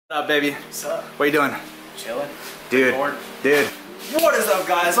What's up, baby? What's up? What you doing? Chilling. Dude. What is up,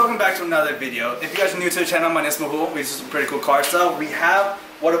 guys? Welcome back to another video. If you guys are new to the channel, my name is Mahul. We have some pretty cool cars. So we have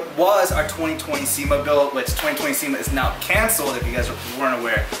what it was our 2020 SEMA build, which 2020 SEMA is now canceled if you guys weren't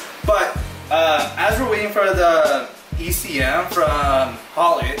aware. But as we're waiting for the ECM from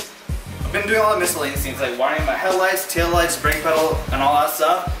Holly, I've been doing all the miscellaneous things like wiring my headlights, taillights, brake pedal, and all that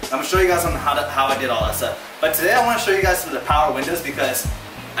stuff. I'm gonna show you guys on how I did all that stuff. But today I want to show you guys some of the power windows because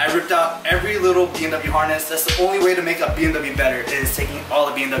I ripped out every little BMW harness. That's the only way to make a BMW better, is taking all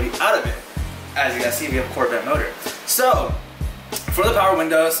the BMW out of it. As you guys see, we have a Corvette motor. So, for the power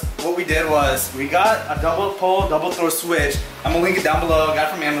windows, what we did was we got a double pole, double throw switch. I'm gonna link it down below. I got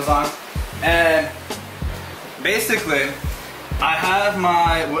it from Amazon. And basically, I have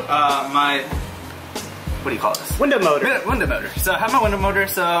my what do you call this? Window motor. Window motor. So I have my window motor.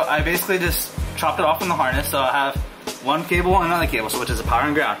 So I basically just chopped it off from the harness. So I have one cable and another cable, so which is a power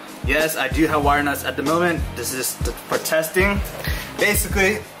and ground. Yes, I do have wire nuts at the moment. This is just for testing.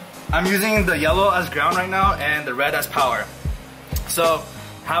 Basically, I'm using the yellow as ground right now and the red as power. So,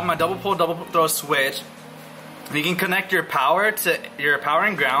 have my double pole, double throw switch. You can connect your power to your power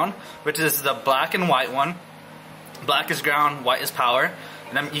and ground, which is the black and white one. Black is ground, white is power.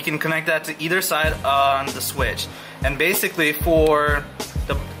 And then you can connect that to either side on the switch. And basically, for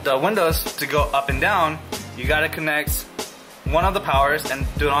the windows to go up and down, you gotta connect one of the powers and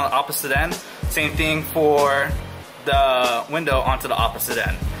do it on the opposite end. Same thing for the window onto the opposite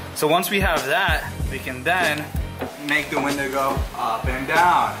end. So once we have that, we can then make the window go up and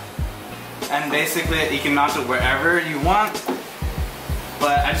down. And basically you can mount it wherever you want.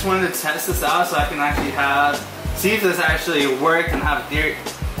 But I just wanted to test this out so I can actually see if this actually worked and have a theory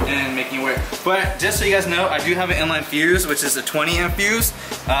and making it work. But just so you guys know, I do have an inline fuse, which is a 20 amp fuse.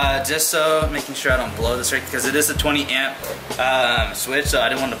 Just so making sure I don't blow the circuit, because it is a 20 amp switch, so I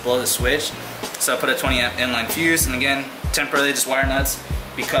didn't want to blow the switch. So I put a 20 amp inline fuse, and again, temporarily just wire nuts,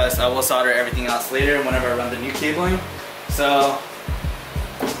 because I will solder everything else later whenever I run the new cabling. So,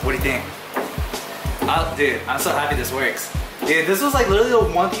 what do you think? Dude, I'm so happy this works. Dude, this was like literally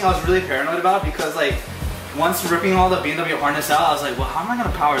the one thing I was really paranoid about, because like, once ripping all the BMW harness out, I was like, well, how am I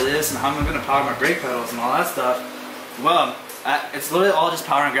gonna power this, and how am I gonna power my brake pedals and all that stuff? Well, it's literally all just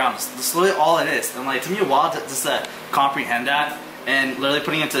power and ground. It's literally all it is. And like, it took me a while to just comprehend that and literally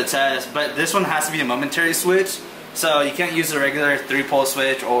putting it to the test. But this one has to be a momentary switch, so you can't use a regular 3-pole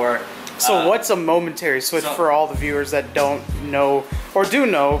switch or. So what's a momentary switch for all the viewers that don't know or do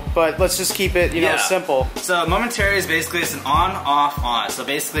know? But let's just keep it, you know, simple. So momentary is basically it's an on, off, on. So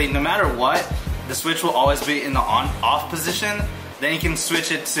basically, no matter what, the switch will always be in the on-off position. Then you can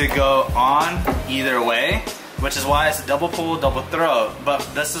switch it to go on either way, which is why it's a double pull, double throw. But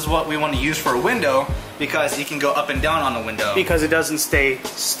this is what we want to use for a window, because you can go up and down on the window. Because it doesn't stay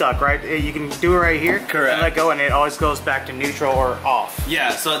stuck, right? You can do it right here. Correct. And let go, and it always goes back to neutral or off. Yeah,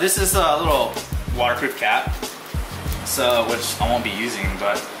 so this is a little waterproof cap, so which I won't be using,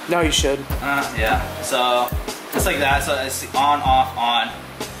 but. No, you should. Yeah, so just like that, so it's on, off, on.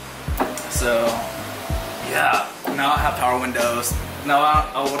 So, yeah, now I have power windows. Now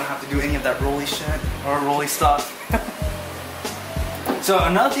I wouldn't have to do any of that rolly shit or rolly stuff. So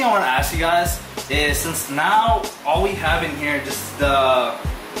another thing I want to ask you guys is, since now all we have in here is just the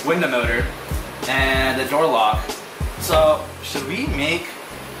window motor and the door lock, so should we make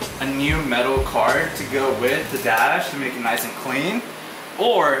a new metal card to go with the dash to make it nice and clean?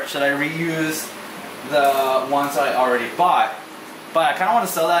 Or should I reuse the ones I already bought? But I kind of want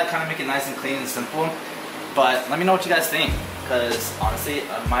to sell that, kind of make it nice and clean and simple. But let me know what you guys think, because honestly,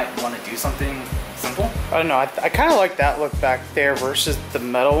 I might want to do something simple. I don't know. I kind of like that look back there versus the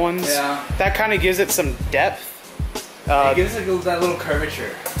metal ones. Yeah. That kind of gives it some depth. It gives it that little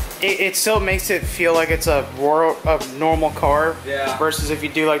curvature. It still makes it feel like it's a normal car. Yeah. Versus if you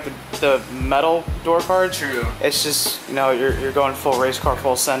do like the metal door cards. True. It's just, you know, you're going full race car,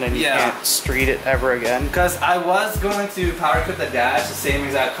 full send, and you can't street it ever again. Because I was going to powder coat the dash the same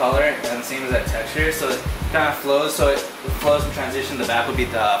exact color and the same exact texture, so it kind of flows. So it flows in transition. The back would be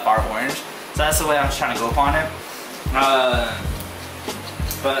the far orange. So that's the way I'm just trying to go upon it.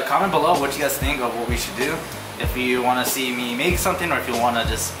 But comment below what you guys think of what we should do. If you want to see me make something, or if you want to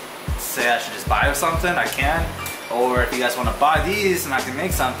just say I should just buy something, I can. Or if you guys want to buy these and I can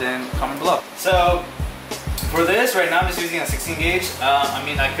make something, comment below. So for this, right now I'm just using a 16 gauge. I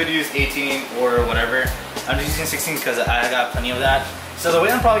mean, I could use 18 or whatever. I'm just using 16 because I got plenty of that. So the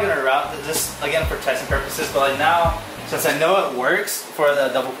way I'm probably going to route this, again, for testing purposes, but like now, since I know it works for the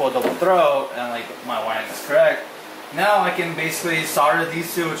double pull, double throw, and like my wiring is correct, now I can basically solder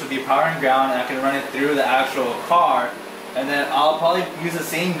these two, which would be power and ground, and I can run it through the actual car And then I'll probably use the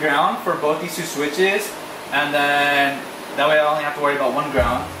same ground for both these two switches, and then that way I only have to worry about one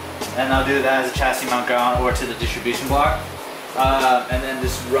ground, and I'll do that as a chassis mount ground or to the distribution block, and then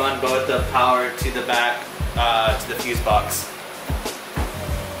just run both the power to the back to the fuse box.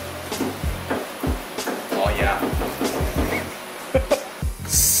 Oh yeah.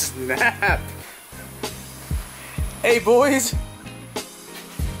 Snap. Hey boys.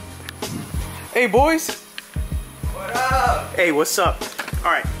 Hey boys. What up? Hey, what's up?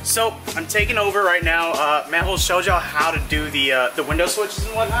 All right, so I'm taking over right now. Manhole showed y'all how to do the window switches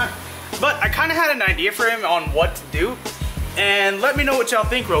and whatnot, but I kind of had an idea for him on what to do, and let me know what y'all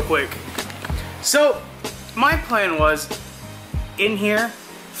think real quick. So my plan was in here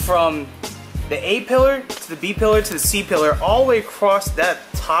from the A pillar to the B pillar to the C pillar, all the way across that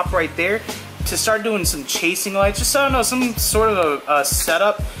top right there, to start doing some chasing lights, just, I don't know, some sort of a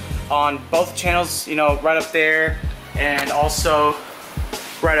setup on both channels, you know, right up there, and also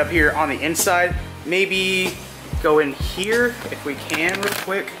right up here on the inside. Maybe go in here if we can real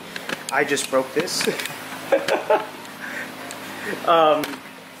quick. I just broke this.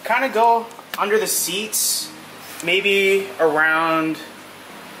 Kind of go under the seats, maybe around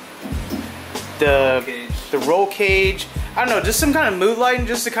the roll cage. I don't know, just some kind of mood lighting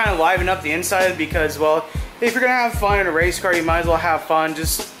just to kind of liven up the inside, because, well, if you're gonna have fun in a race car, you might as well have fun.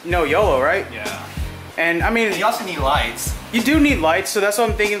 Just, you know, YOLO, right? Yeah. And I mean, you also need lights. You do need lights, so that's what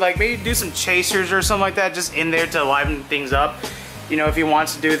I'm thinking. Like, maybe do some chasers or something like that, just in there to liven things up. You know, if he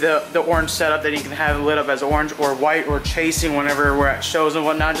wants to do the orange setup, then he can have it lit up as orange or white, or chasing whenever we're at shows and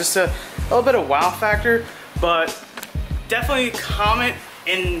whatnot. Just a little bit of wow factor. But definitely comment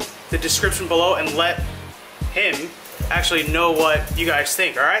in the description below and let him actually know what you guys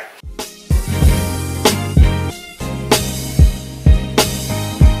think. All right.